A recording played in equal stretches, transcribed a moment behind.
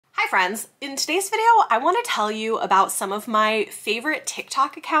friends, in today's video I want to tell you about some of my favorite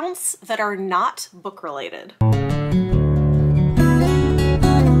TikTok accounts that are not book related.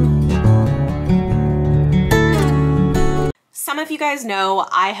 Some of you guys know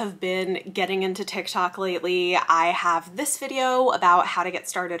I have been getting into TikTok lately. I have this video about how to get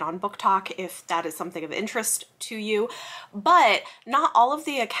started on book talk if that is something of interest to you, but not all of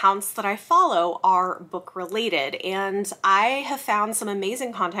the accounts that I follow are book related, and I have found some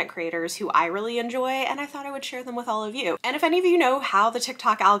amazing content creators who I really enjoy, and I thought I would share them with all of you. And if any of you know how the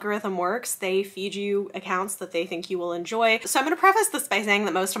TikTok algorithm works, they feed you accounts that they think you will enjoy. So I'm going to preface this by saying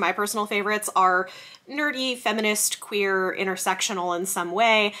that most of my personal favorites are nerdy, feminist, queer, intersectional in some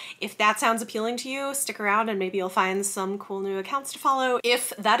way. If that sounds appealing to you, stick around and maybe you'll find some cool new accounts to follow.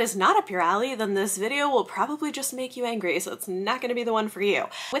 If that is not up your alley, then this video will probably just make you angry, so it's not going to be the one for you.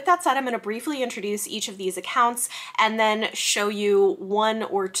 With that said, I'm going to briefly introduce each of these accounts and then show you one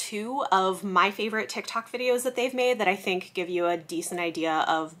or two of my favorite TikTok videos that they've made that I think give you a decent idea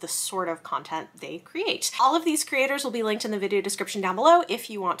of the sort of content they create. All of these creators will be linked in the video description down below if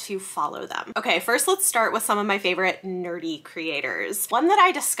you want to follow them. Okay, first let's start with some of my favorite nerdy creators. One that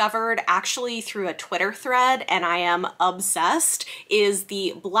I discovered actually through a Twitter thread and I am obsessed is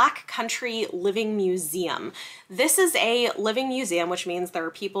the Black Country Living Museum. This is a living museum, which means there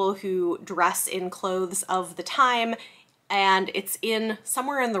are people who dress in clothes of the time, and it's in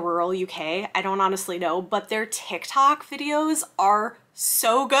somewhere in the rural UK. I don't honestly know, but their TikTok videos are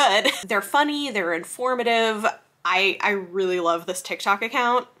so good. They're funny, they're informative. I really love this TikTok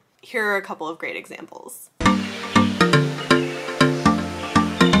account. Here are a couple of great examples.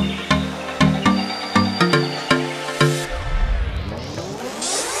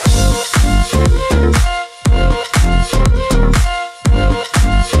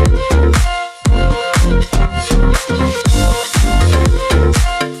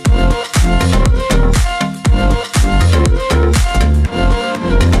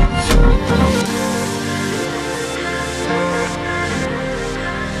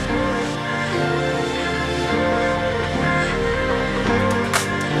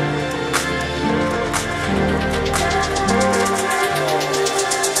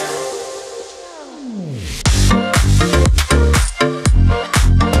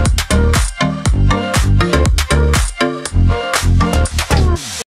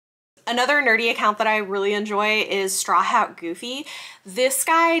 Another nerdy account that I really enjoy is Straw Hat Goofy. This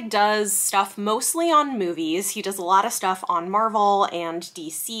guy does stuff mostly on movies. He does a lot of stuff on Marvel and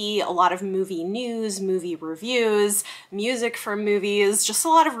DC, a lot of movie news, movie reviews, music from movies, just a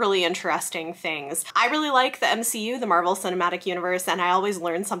lot of really interesting things. I really like the MCU, the Marvel Cinematic Universe, and I always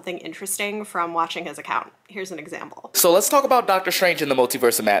learn something interesting from watching his account. Here's an example. So let's talk about Doctor Strange in the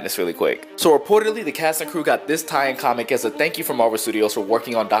Multiverse of Madness really quick. So reportedly, the cast and crew got this tie-in comic as a thank you from Marvel Studios for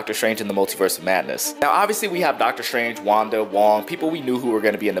working on Doctor Strange in the Multiverse of Madness. Now obviously we have Doctor Strange, Wanda, Wong, people we knew who were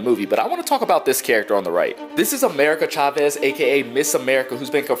going to be in the movie, but I want to talk about this character on the right. This is America Chavez, aka Miss America, who's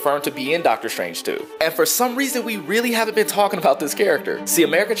been confirmed to be in Doctor Strange 2. And for some reason we really haven't been talking about this character. See,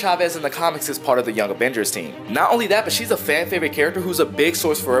 America Chavez in the comics is part of the Young Avengers team. Not only that, but she's a fan favorite character who's a big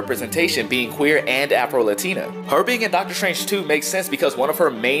source for representation, being queer and Afro-Latina. Her being in Doctor Strange 2 makes sense because one of her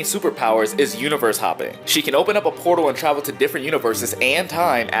main superpowers is universe hopping. She can open up a portal and travel to different universes and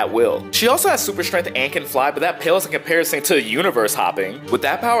time at will. She also has super strength and can fly, but that pales in comparison to universe hopping. With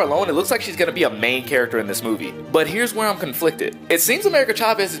that power alone, it looks like she's gonna be a main character in this movie. But here's where I'm conflicted. It seems America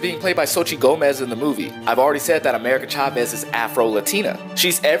Chavez is being played by Xochitl Gomez in the movie. I've already said that America Chavez is Afro-Latina.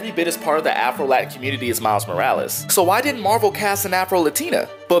 She's every bit as part of the Afro-Latin community as Miles Morales. So why didn't Marvel cast an Afro-Latina,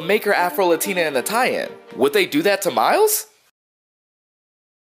 but make her Afro-Latina in the tie-in? Would they do that to Miles?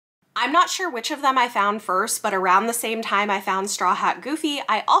 I'm not sure which of them I found first, but around the same time I found Straw Hat Goofy,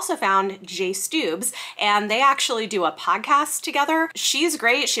 I also found Jay Stoobs, and they actually do a podcast together. She's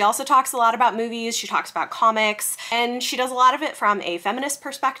great. She also talks a lot about movies, she talks about comics, and she does a lot of it from a feminist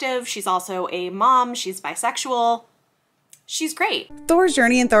perspective. She's also a mom, she's bisexual. She's great. Thor's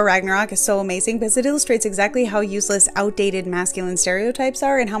journey in Thor Ragnarok is so amazing because it illustrates exactly how useless outdated masculine stereotypes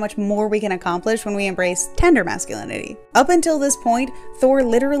are and how much more we can accomplish when we embrace tender masculinity. Up until this point, Thor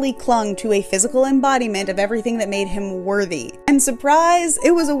literally clung to a physical embodiment of everything that made him worthy. And surprise,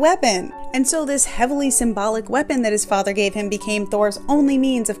 it was a weapon! And so this heavily symbolic weapon that his father gave him became Thor's only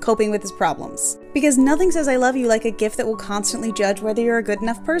means of coping with his problems. Because nothing says I love you like a gift that will constantly judge whether you're a good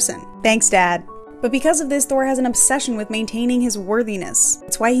enough person. Thanks, Dad. But because of this, Thor has an obsession with maintaining his worthiness.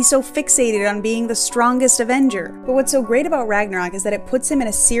 That's why he's so fixated on being the strongest Avenger. But what's so great about Ragnarok is that it puts him in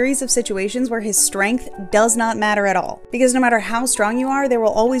a series of situations where his strength does not matter at all. Because no matter how strong you are, there will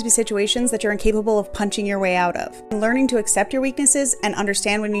always be situations that you're incapable of punching your way out of. And learning to accept your weaknesses and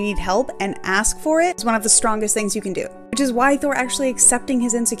understand when you need help and ask for it is one of the strongest things you can do. Which is why Thor actually accepting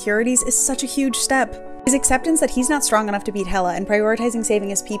his insecurities is such a huge step. His acceptance that he's not strong enough to beat Hela and prioritizing saving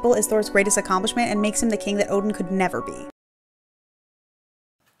his people is Thor's greatest accomplishment and makes him the king that Odin could never be.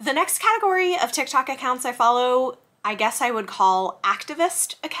 The next category of TikTok accounts I follow, I guess I would call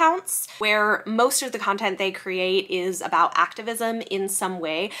activist accounts, where most of the content they create is about activism in some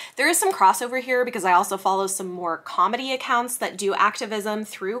way. There is some crossover here because I also follow some more comedy accounts that do activism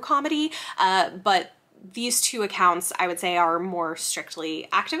through comedy, but these two accounts I would say are more strictly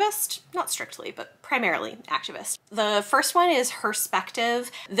activist, not strictly, but primarily activist. The first one is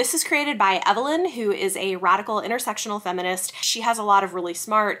Herspective. This is created by Evelyn, who is a radical intersectional feminist. She has a lot of really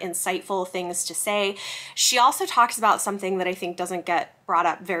smart, insightful things to say. She also talks about something that I think doesn't get brought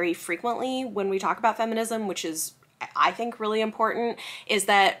up very frequently when we talk about feminism, which is, I think, really important, is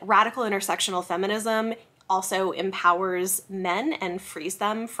that radical intersectional feminism also empowers men and frees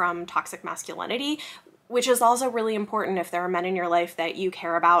them from toxic masculinity, which is also really important if there are men in your life that you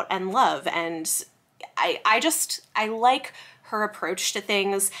care about and love. And I like her approach to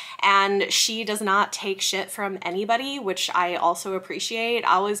things, and she does not take shit from anybody, which I also appreciate.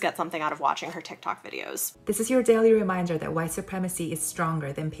 I always get something out of watching her TikTok videos. This is your daily reminder that white supremacy is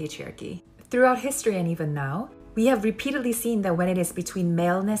stronger than patriarchy. Throughout history and even now, we have repeatedly seen that when it is between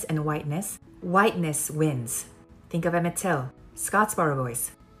maleness and whiteness wins. Think of Emmett Till, Scottsboro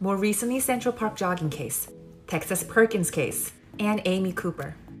Boys, more recently Central Park jogging case, Texas Perkins case, and Amy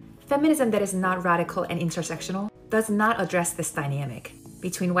Cooper. Feminism that is not radical and intersectional does not address this dynamic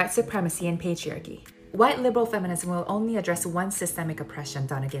between white supremacy and patriarchy. White liberal feminism will only address one systemic oppression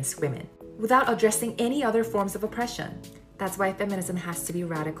done against women, without addressing any other forms of oppression. That's why feminism has to be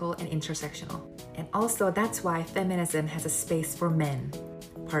radical and intersectional. And also that's why feminism has a space for men,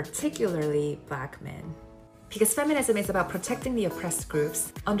 particularly Black men. Because feminism is about protecting the oppressed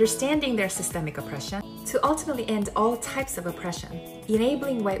groups, understanding their systemic oppression, to ultimately end all types of oppression.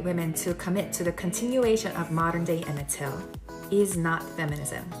 Enabling white women to commit to the continuation of modern-day Emmett Till is not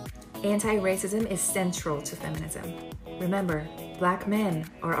feminism. Anti-racism is central to feminism. Remember, Black men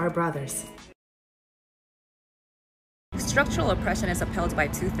are our brothers. Structural oppression is upheld by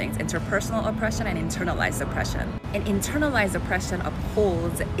two things: interpersonal oppression and internalized oppression. And internalized oppression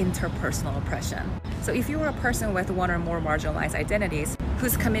upholds interpersonal oppression. So if you are a person with one or more marginalized identities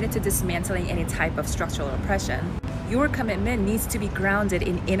who's committed to dismantling any type of structural oppression, your commitment needs to be grounded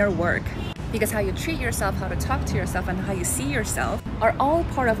in inner work. Because how you treat yourself, how to talk to yourself, and how you see yourself are all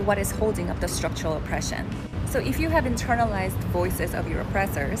part of what is holding up the structural oppression. So if you have internalized voices of your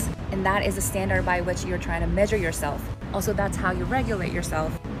oppressors, and that is the standard by which you're trying to measure yourself, also that's how you regulate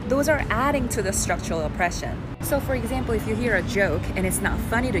yourself, those are adding to the structural oppression. So for example, if you hear a joke and it's not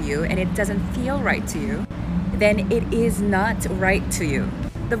funny to you and it doesn't feel right to you, then it is not right to you.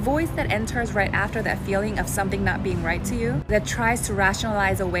 The voice that enters right after that feeling of something not being right to you, that tries to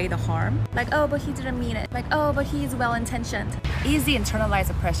rationalize away the harm, like, oh, but he didn't mean it, like, oh, but he's well-intentioned, is the internalized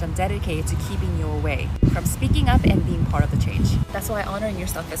oppression dedicated to keeping you away from speaking up and being part of the change. That's why honoring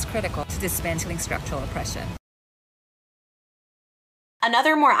yourself is critical to dismantling structural oppression.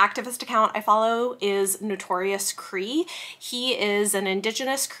 Another more activist account I follow is Notorious Cree. He is an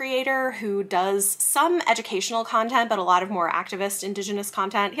Indigenous creator who does some educational content, but a lot of more activist Indigenous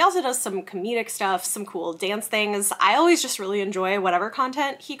content. He also does some comedic stuff, some cool dance things. I always just really enjoy whatever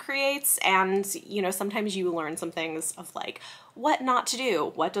content he creates, and you know, sometimes you learn some things of like what not to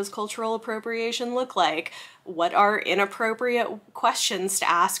do. What does cultural appropriation look like? What are inappropriate questions to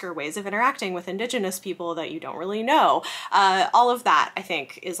ask or ways of interacting with Indigenous people that you don't really know? All of that, I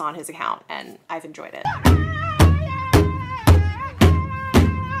think, is on his account, and I've enjoyed it.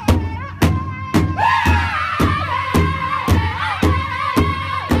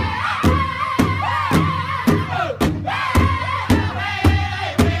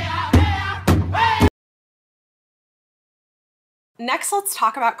 Next, let's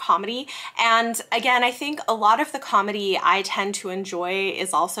talk about comedy. And again, I think a lot of the comedy I tend to enjoy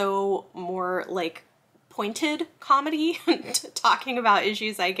is also more like pointed comedy, talking about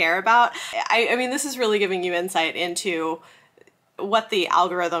issues I care about. I mean, this is really giving you insight into what the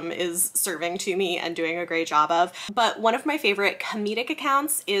algorithm is serving to me and doing a great job of. But one of my favorite comedic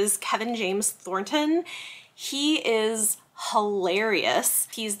accounts is Kevin James Thornton. He is hilarious.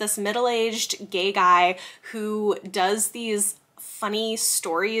 He's this middle-aged gay guy who does these funny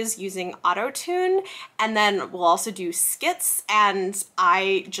stories using auto-tune, and then we'll also do skits, and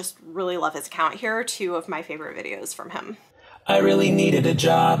I just really love his account. Here are two of my favorite videos from him. I really needed a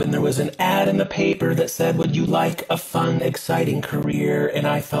job, and there was an ad in the paper that said, would you like a fun, exciting career? And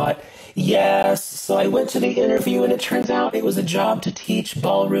I thought, yes. So I went to the interview, and it turns out it was a job to teach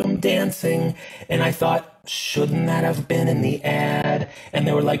ballroom dancing. And I thought, shouldn't that have been in the ad? And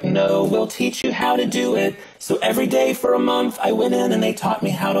they were like, no, we'll teach you how to do it. So every day for a month, I went in and they taught me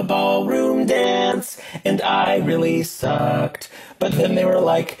how to ballroom dance. And I really sucked. But then they were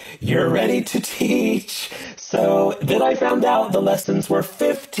like, you're ready to teach. So then I found out the lessons were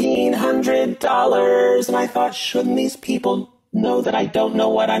 $1,500. And I thought, shouldn't these people know that I don't know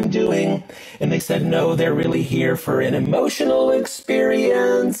what I'm doing? And they said, no, they're really here for an emotional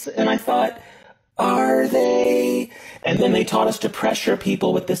experience. And I thought, are they? And then they taught us to pressure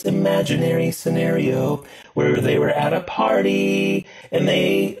people with this imaginary scenario where they were at a party and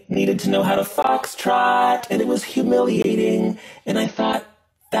they needed to know how to foxtrot, and it was humiliating. And I thought,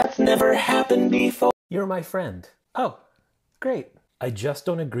 that's never happened before. You're my friend. Oh, great. I just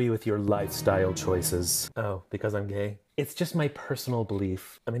don't agree with your lifestyle choices. Oh, because I'm gay? It's just my personal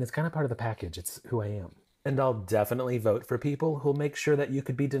belief. I mean, it's kind of part of the package. It's who I am. And I'll definitely vote for people who'll make sure that you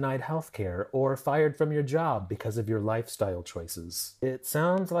could be denied healthcare or fired from your job because of your lifestyle choices. It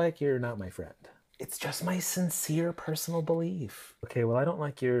sounds like you're not my friend. It's just my sincere personal belief. Okay, well, I don't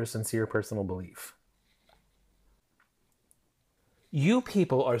like your sincere personal belief. You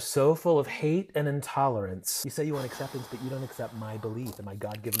people are so full of hate and intolerance. You say you want acceptance, but you don't accept my belief and my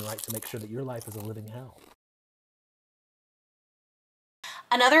God-given right to make sure that your life is a living hell.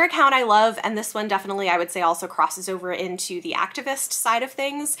 Another account I love, and this one definitely I would say also crosses over into the activist side of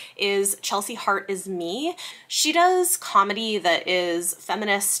things, is Chelsea Hart is Me. She does comedy that is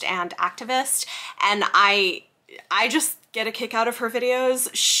feminist and activist, and I just get a kick out of her videos.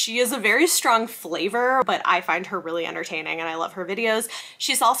 She is a very strong flavor, but I find her really entertaining and I love her videos.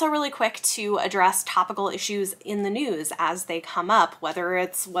 She's also really quick to address topical issues in the news as they come up, whether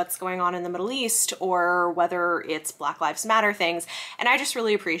it's what's going on in the Middle East or whether it's Black Lives Matter things. And I just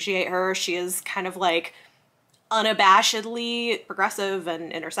really appreciate her. She is kind of like unabashedly progressive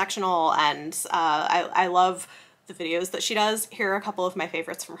and intersectional, and I love the videos that she does. Here are a couple of my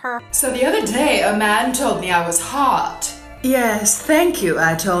favorites from her. So the other day, a man told me I was hot. Yes, thank you,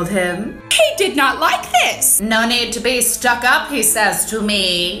 I told him. He did not like this. No need to be stuck up, he says to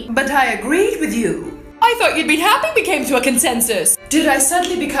me. But I agreed with you. I thought you'd been happy we came to a consensus. Did I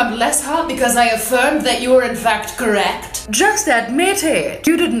suddenly become less hot because I affirmed that you were in fact correct? Just admit it.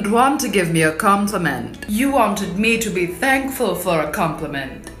 You didn't want to give me a compliment. You wanted me to be thankful for a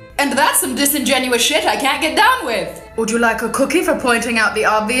compliment. And that's some disingenuous shit I can't get down with. Would you like a cookie for pointing out the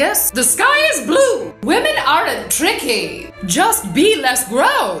obvious? The sky is blue. Women aren't tricky. Just be less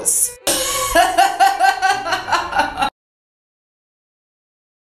gross.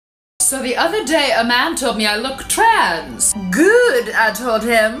 So the other day, a man told me I look trans. Good, I told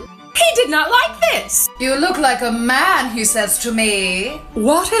him. He did not like this. You look like a man, he says to me.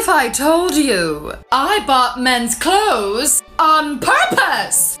 What if I told you? I bought men's clothes on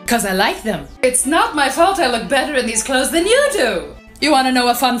purpose. 'Cause I like them. It's not my fault I look better in these clothes than you do. You wanna know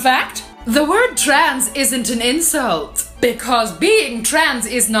a fun fact? The word trans isn't an insult. Because being trans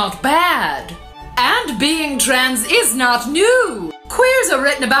is not bad. And being trans is not new. Queers are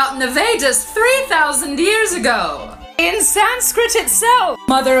written about in the Vedas 3,000 years ago. In Sanskrit itself,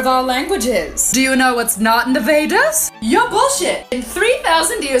 mother of all languages. Do you know what's not in the Vedas? You're bullshit. In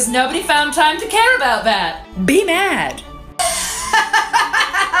 3,000 years, nobody found time to care about that. Be mad.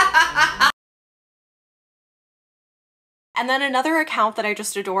 And then another account that I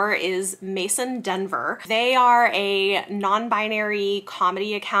just adore is Mason Denver. They are a non-binary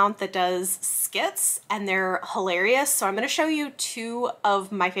comedy account that does skits, and they're hilarious. So I'm going to show you two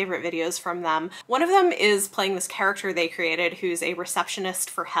of my favorite videos from them. One of them is playing this character they created who's a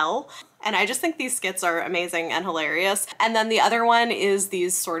receptionist for hell. And I just think these skits are amazing and hilarious. And then the other one is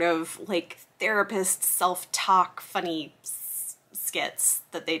these sort of like therapist self-talk funny skits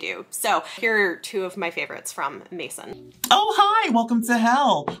that they do. So here are two of my favorites from Mason. Oh, hi, welcome to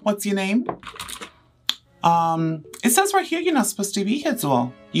hell. What's your name? It says right here you're not supposed to be here,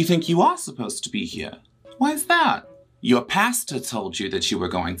 Joel. You think you are supposed to be here. Why is that? Your pastor told you that you were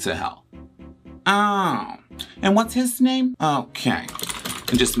going to hell. Oh, and what's his name? Okay,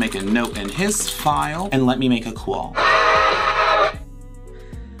 and just make a note in his file and let me make a call.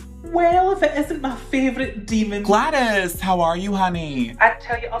 well if it isn't my favourite demon. Gladys, how are you, honey? I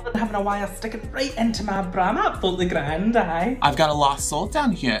tell you, other than having a wire sticking right into my bra, I'm absolutely grand, aye. I've got a lost soul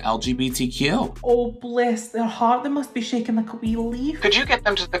down here, LGBTQ. Oh, bless their heart, they must be shaking like a wee leaf. Could you get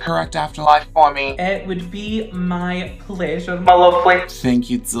them to the correct afterlife for me? It would be my pleasure, my lovely. Thank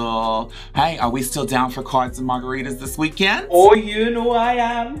you, doll. Hey, are we still down for cards and margaritas this weekend? Oh, you know I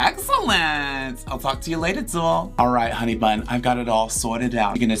am. Excellent. I'll talk to you later, doll. All right, honey bun, I've got it all sorted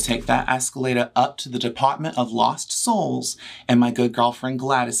out. You're gonna take that escalator up to the Department of Lost Souls, and my good girlfriend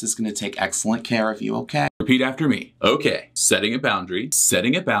Gladys is gonna take excellent care of you, okay? Repeat after me. Okay, setting a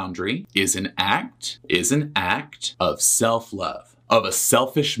boundary is an act of self-love, of a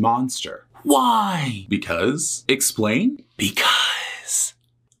selfish monster. Why? Because. Explain. Because.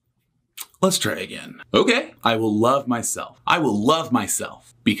 Let's try again. Okay, I will love myself. I will love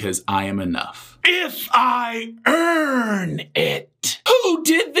myself because I am enough. If I earn it. Who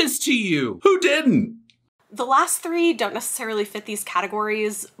did this to you? Who didn't? The last three don't necessarily fit these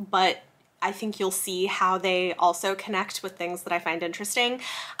categories, but I think you'll see how they also connect with things that I find interesting.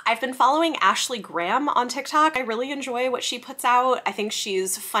 I've been following Ashley Graham on TikTok. I really enjoy what she puts out. I think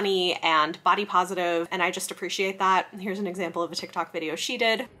she's funny and body positive, and I just appreciate that. Here's an example of a TikTok video she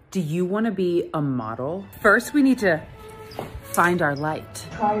did. Do you want to be a model? First, we need to find our light.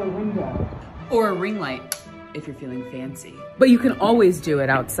 Try a window. Or a ring light, if you're feeling fancy. But you can always do it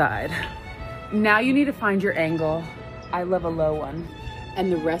outside. Now you need to find your angle. I love a low one. And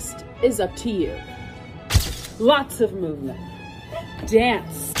the rest is up to you. Lots of movement.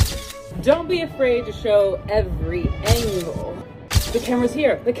 Dance. Don't be afraid to show every angle. The camera's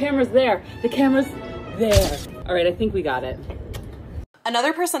here, the camera's there, the camera's there. All right, I think we got it.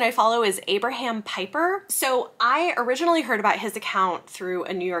 Another person I follow is Abraham Piper. So I originally heard about his account through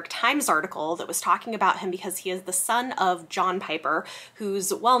a New York Times article that was talking about him because he is the son of John Piper,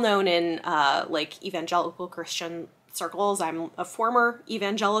 who's well known in like evangelical Christian circles. I'm a former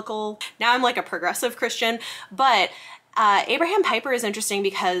evangelical. Now I'm like a progressive Christian, but Abraham Piper is interesting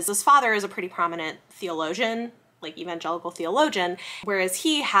because his father is a pretty prominent theologian, like evangelical theologian, whereas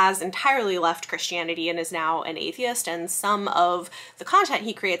he has entirely left Christianity and is now an atheist, and some of the content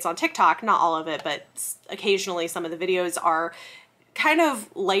he creates on TikTok, not all of it, but occasionally some of the videos are kind of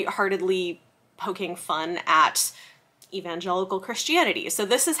lightheartedly poking fun at evangelical Christianity. So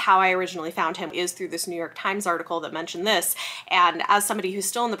this is how I originally found him, is through this New York Times article that mentioned this. And as somebody who's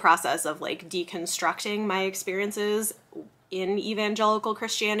still in the process of like deconstructing my experiences in evangelical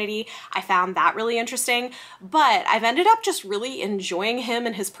Christianity, I found that really interesting. But I've ended up just really enjoying him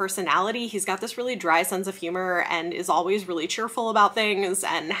and his personality. He's got this really dry sense of humor and is always really cheerful about things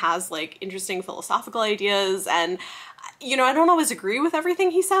and has like interesting philosophical ideas. And you know, I don't always agree with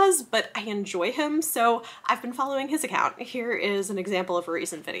everything he says, but I enjoy him, so I've been following his account. Here is an example of a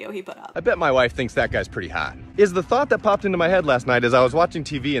recent video he put up. I bet my wife thinks that guy's pretty hot. Is the thought that popped into my head last night as I was watching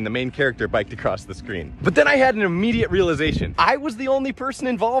TV and the main character biked across the screen. But then I had an immediate realization. I was the only person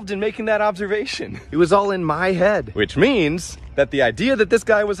involved in making that observation. It was all in my head, which means that the idea that this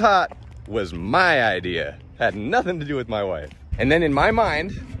guy was hot was my idea. Had nothing to do with my wife. And then in my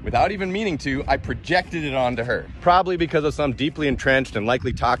mind, without even meaning to, I projected it onto her. Probably because of some deeply entrenched and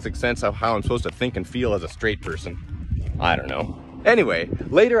likely toxic sense of how I'm supposed to think and feel as a straight person. I don't know. Anyway,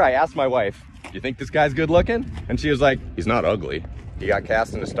 later I asked my wife, "Do you think this guy's good looking?" And she was like, "He's not ugly. He got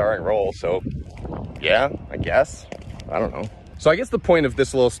cast in a starring role, so yeah, I guess. I don't know." So I guess the point of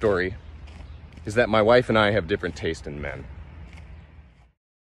this little story is that my wife and I have different taste in men.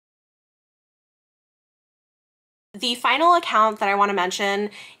 The final account that I want to mention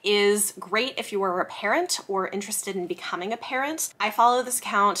is great if you are a parent or interested in becoming a parent. I follow this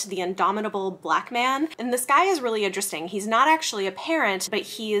account, The Indomitable Black Man, and this guy is really interesting. He's not actually a parent, but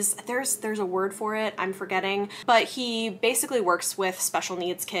there's a word for it, I'm forgetting, but he basically works with special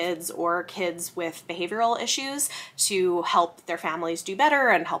needs kids or kids with behavioral issues to help their families do better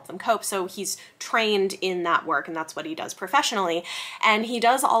and help them cope. So he's trained in that work, and that's what he does professionally. And he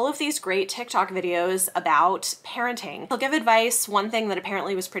does all of these great TikTok videos about parenting. He'll give advice. One thing that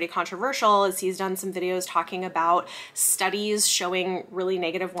apparently was pretty controversial is he's done some videos talking about studies showing really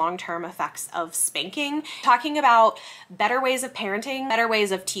negative long-term effects of spanking, talking about better ways of parenting, better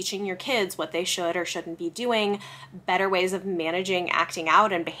ways of teaching your kids what they should or shouldn't be doing, better ways of managing acting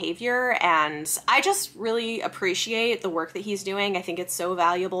out and behavior. And I just really appreciate the work that he's doing. I think it's so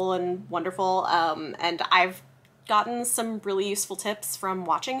valuable and wonderful. And I've gotten some really useful tips from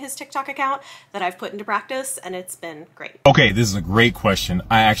watching his TikTok account that I've put into practice, and it's been great. Okay, this is a great question.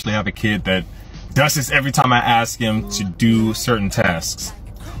 I actually have a kid that does this every time I ask him to do certain tasks.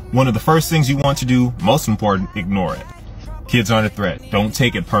 One of the first things you want to do, most important, ignore it. Kids aren't a threat. Don't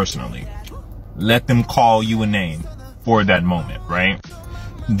take it personally. Let them call you a name for that moment, right?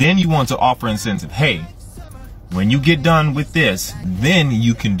 Then you want to offer incentive. Hey, when you get done with this, then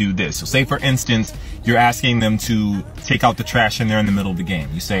you can do this. So say for instance, you're asking them to take out the trash and they're in the middle of the game.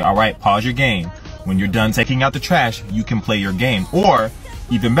 You say, all right, pause your game. When you're done taking out the trash, you can play your game. Or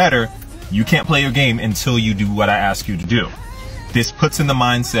even better, you can't play your game until you do what I ask you to do. This puts in the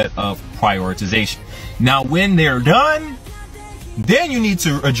mindset of prioritization. Now, when they're done, then you need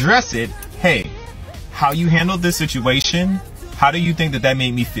to address it. Hey, how you handled this situation, how do you think that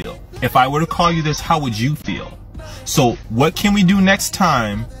made me feel? If I were to call you this, how would you feel? So what can we do next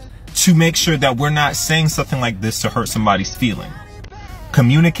time to make sure that we're not saying something like this to hurt somebody's feeling?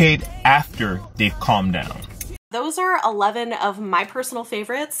 Communicate after they've calmed down. Those are 11 of my personal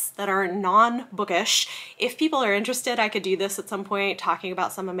favorites that are non-bookish. If people are interested, I could do this at some point, talking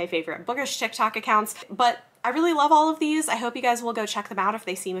about some of my favorite bookish TikTok accounts, but I really love all of these. I hope you guys will go check them out if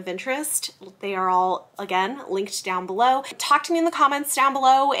they seem of interest. They are all, again, linked down below. Talk to me in the comments down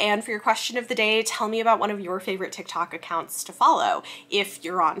below, and for your question of the day, tell me about one of your favorite TikTok accounts to follow if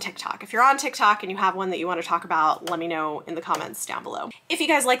you're on TikTok. If you're on TikTok and you have one that you want to talk about, let me know in the comments down below. If you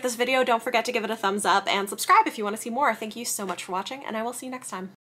guys like this video, don't forget to give it a thumbs up and subscribe if you want to see more. Thank you so much for watching, and I will see you next time.